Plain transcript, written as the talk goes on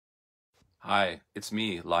Hi, it's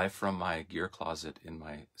me, live from my gear closet in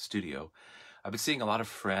my studio. I've been seeing a lot of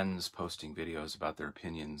friends posting videos about their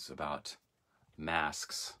opinions about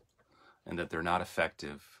masks and that they're not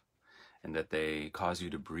effective and that they cause you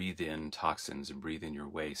to breathe in toxins and breathe in your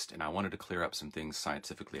waste. And I wanted to clear up some things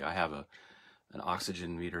scientifically. I have an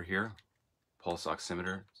oxygen meter here, pulse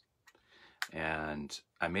oximeter, and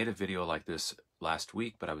I made a video like this last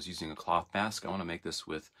week, but I was using a cloth mask. I want to make this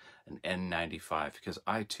with an N95 because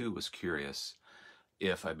I too was curious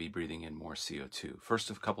if I'd be breathing in more CO2. First,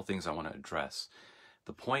 a couple things I want to address.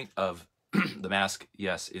 The point of the mask,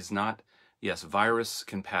 yes, virus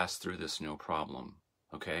can pass through this no problem,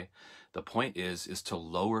 okay? The point is to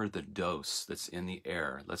lower the dose that's in the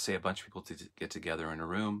air. Let's say a bunch of people get together in a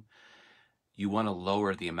room. You want to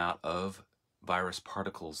lower the amount of virus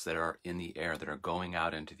particles that are in the air, that are going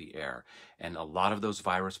out into the air. And a lot of those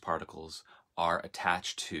virus particles are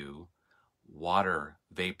attached to water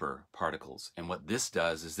vapor particles. And what this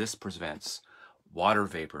does is this prevents water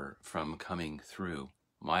vapor from coming through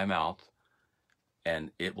my mouth,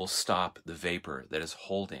 and it will stop the vapor that is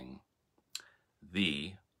holding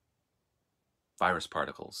the virus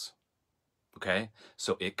particles. Okay?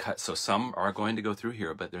 So some are going to go through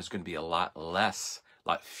here, but there's going to be a lot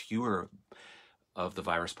fewer of the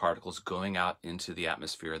virus particles going out into the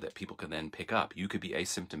atmosphere that people can then pick up. You could be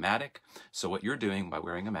asymptomatic. So what you're doing by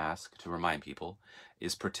wearing a mask, to remind people,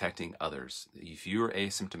 is protecting others. If you're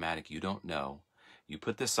asymptomatic, you don't know. You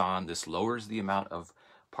put this on, this lowers the amount of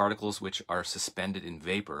particles which are suspended in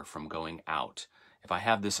vapor from going out. If I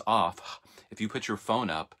have this off, if you put your phone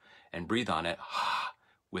up and breathe on it,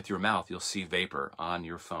 with your mouth, you'll see vapor on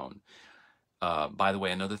your phone. By the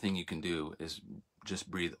way, another thing you can do is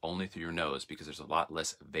just breathe only through your nose, because there's a lot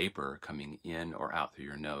less vapor coming in or out through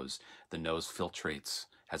your nose. The nose filtrates,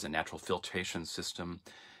 has a natural filtration system.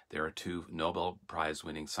 There are two Nobel Prize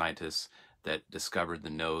winning scientists that discovered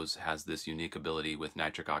the nose has this unique ability with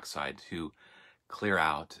nitric oxide to clear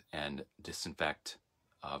out and disinfect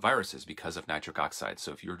viruses because of nitric oxide.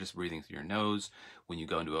 So if you're just breathing through your nose, when you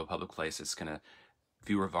go into a public place, it's gonna,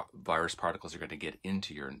 fewer virus particles are gonna get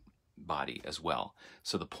into your body as well.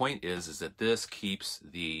 So the point is that this keeps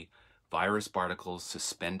the virus particles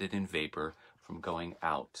suspended in vapor from going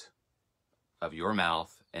out of your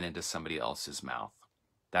mouth and into somebody else's mouth.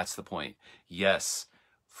 That's the point. Yes,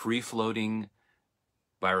 free-floating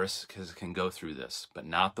virus can go through this, but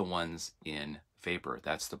not the ones in vapor.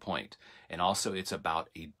 That's the point. And also, it's about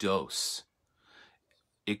a dose.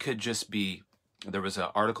 It could just be, there was an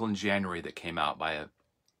article in January that came out by a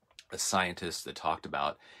scientist that talked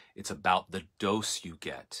about, it's about the dose you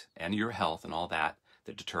get and your health and all that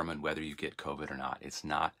determine whether you get COVID or not. It's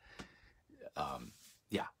not,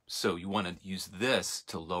 so you want to use this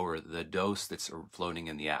to lower the dose that's floating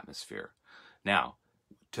in the atmosphere. Now,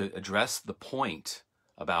 to address the point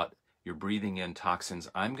about you're breathing in toxins,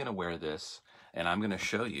 I'm going to wear this and I'm going to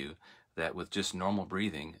show you that with just normal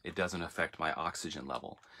breathing, it doesn't affect my oxygen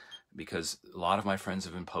level, because a lot of my friends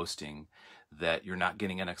have been posting that you're not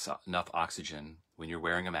getting enough oxygen when you're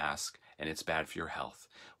wearing a mask and it's bad for your health.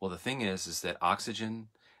 Well, the thing is that oxygen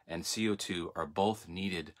and CO2 are both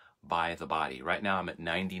needed by the body. Right now I'm at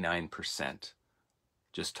 99%,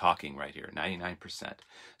 just talking right here, 99%.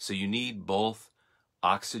 So you need both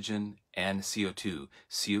oxygen and CO2.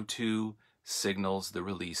 CO2 signals the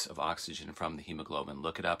release of oxygen from the hemoglobin.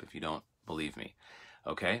 Look it up if you don't believe me.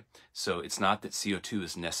 Okay, so it's not that CO2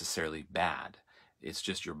 is necessarily bad. It's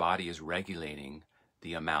just your body is regulating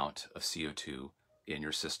the amount of CO2 in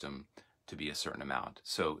your system to be a certain amount.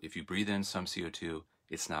 So if you breathe in some CO2,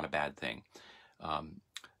 it's not a bad thing.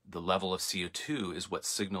 The level of CO2 is what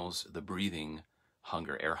signals the breathing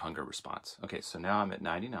hunger, air hunger response. Okay, so now I'm at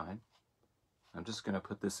 99. I'm just going to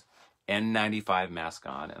put this N95 mask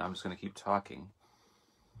on, and I'm just going to keep talking.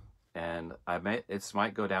 And it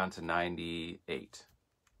might go down to 98.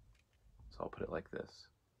 So I'll put it like this.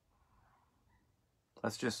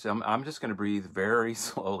 I'm just going to breathe very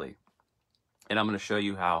slowly, and I'm going to show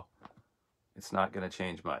you how it's not going to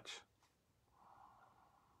change much.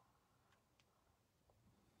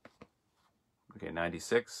 Okay,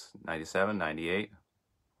 96, 97, 98.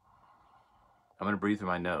 I'm going to breathe through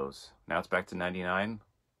my nose. Now it's back to 99.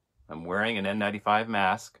 I'm wearing an N95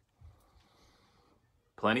 mask.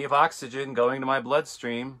 Plenty of oxygen going to my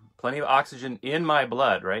bloodstream. Plenty of oxygen in my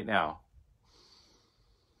blood right now.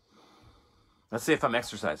 Let's see if I'm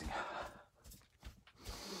exercising.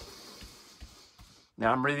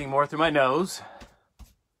 Now I'm breathing more through my nose.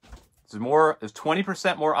 There's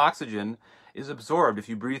 20% more oxygen is absorbed if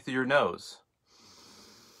you breathe through your nose.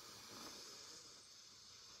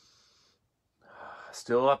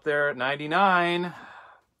 Still up there at 99.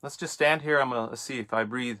 let's just stand here. Let's see if I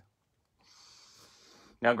breathe.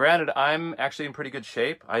 Now, granted, I'm actually in pretty good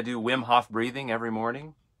shape. I do Wim Hof breathing every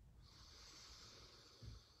morning.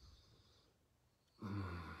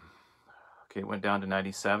 Okay, it went down to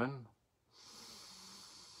 97.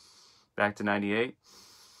 Back to 98.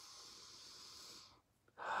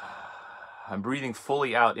 I'm breathing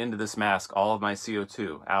fully out into this mask, all of my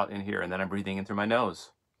CO2 out in here, and then I'm breathing in through my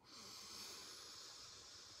nose.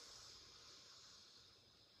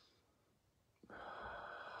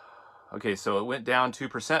 Okay, so it went down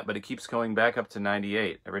 2%, but it keeps going back up to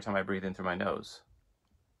 98 every time I breathe in through my nose.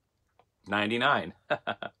 99.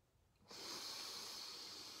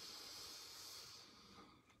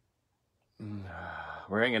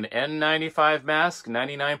 Wearing an N95 mask,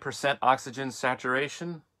 99% oxygen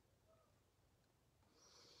saturation.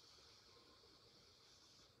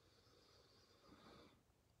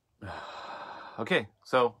 Okay,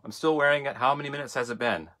 so I'm still wearing it. How many minutes has it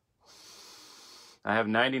been? I have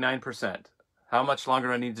 99%. How much longer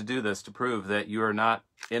do I need to do this to prove that you are not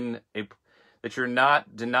that you're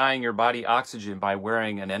not denying your body oxygen by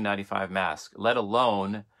wearing an N95 mask, let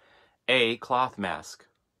alone a cloth mask?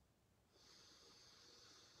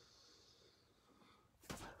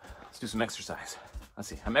 Let's do some exercise. Let's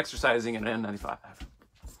see. I'm exercising in an N95.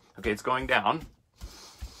 Okay, it's going down.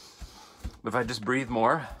 But if I just breathe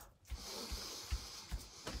more.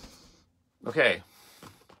 Okay,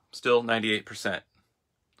 still 98%.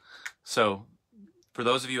 So, for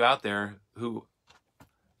those of you out there who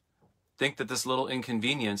think that this little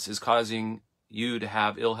inconvenience is causing you to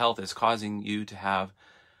have ill health, is causing you to have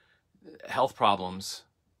health problems,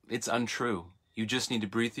 it's untrue. You just need to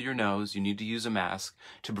breathe through your nose. You need to use a mask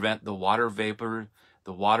to prevent the water vapor,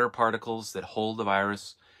 the water particles that hold the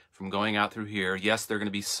virus from going out through here. Yes, there are going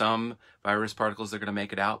to be some virus particles that are going to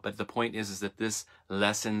make it out, but the point is that this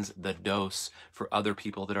lessens the dose for other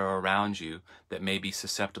people that are around you that may be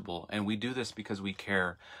susceptible. And we do this because we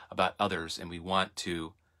care about others and we want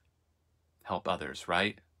to help others,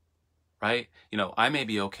 right? Right? You know, I may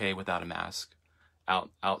be okay without a mask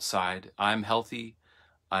outside. I'm healthy.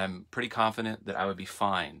 I'm pretty confident that I would be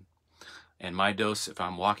fine. And my dose, if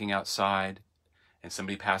I'm walking outside and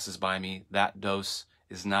somebody passes by me, that dose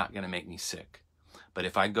is not going to make me sick. But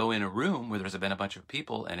if I go in a room where there's been a bunch of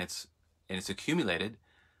people and it's accumulated,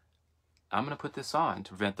 I'm going to put this on to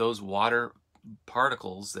prevent those water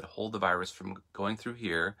particles that hold the virus from going through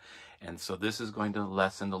here. And so this is going to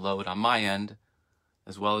lessen the load on my end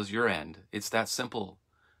as well as your end. It's that simple,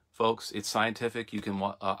 folks. It's scientific. You can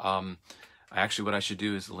actually, what I should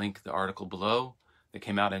do is link the article below that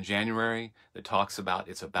came out in January that talks about,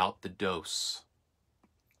 it's about the dose.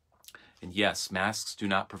 And yes, masks do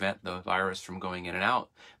not prevent the virus from going in and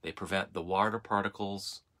out. They prevent the water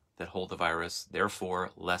particles that hold the virus,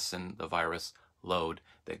 therefore lessen the virus load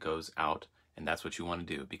that goes out. And that's what you want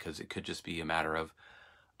to do, because it could just be a matter of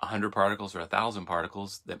 100 particles or 1,000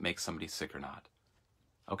 particles that make somebody sick or not.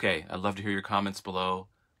 Okay, I'd love to hear your comments below.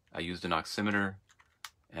 I used an oximeter,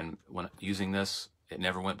 and when using this, it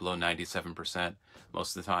never went below 97%.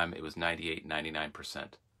 Most of the time, it was 98, 99%.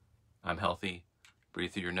 I'm healthy.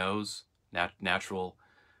 Breathe through your nose. Natural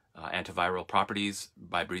antiviral properties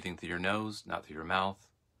by breathing through your nose, not through your mouth.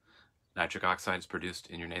 Nitric oxide is produced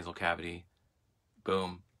in your nasal cavity.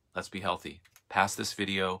 Boom. Let's be healthy. Pass this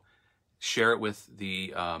video. Share it with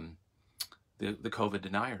the COVID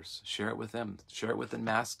deniers. Share it with them. Share it with the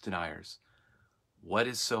mask deniers. What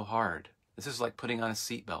is so hard? This is like putting on a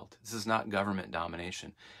seatbelt. This is not government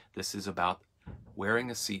domination. This is about wearing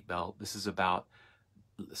a seatbelt. This is about,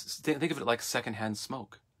 think of it like secondhand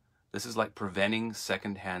smoke. This is like preventing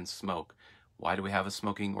secondhand smoke. Why do we have a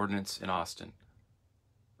smoking ordinance in Austin?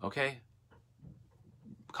 Okay?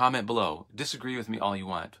 Comment below. Disagree with me all you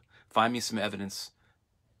want. Find me some evidence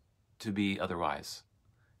to be otherwise.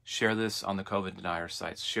 Share this on the COVID denier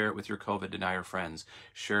sites. Share it with your COVID denier friends.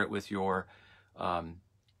 Share it with your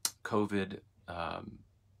COVID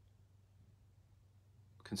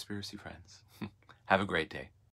conspiracy friends. Have a great day.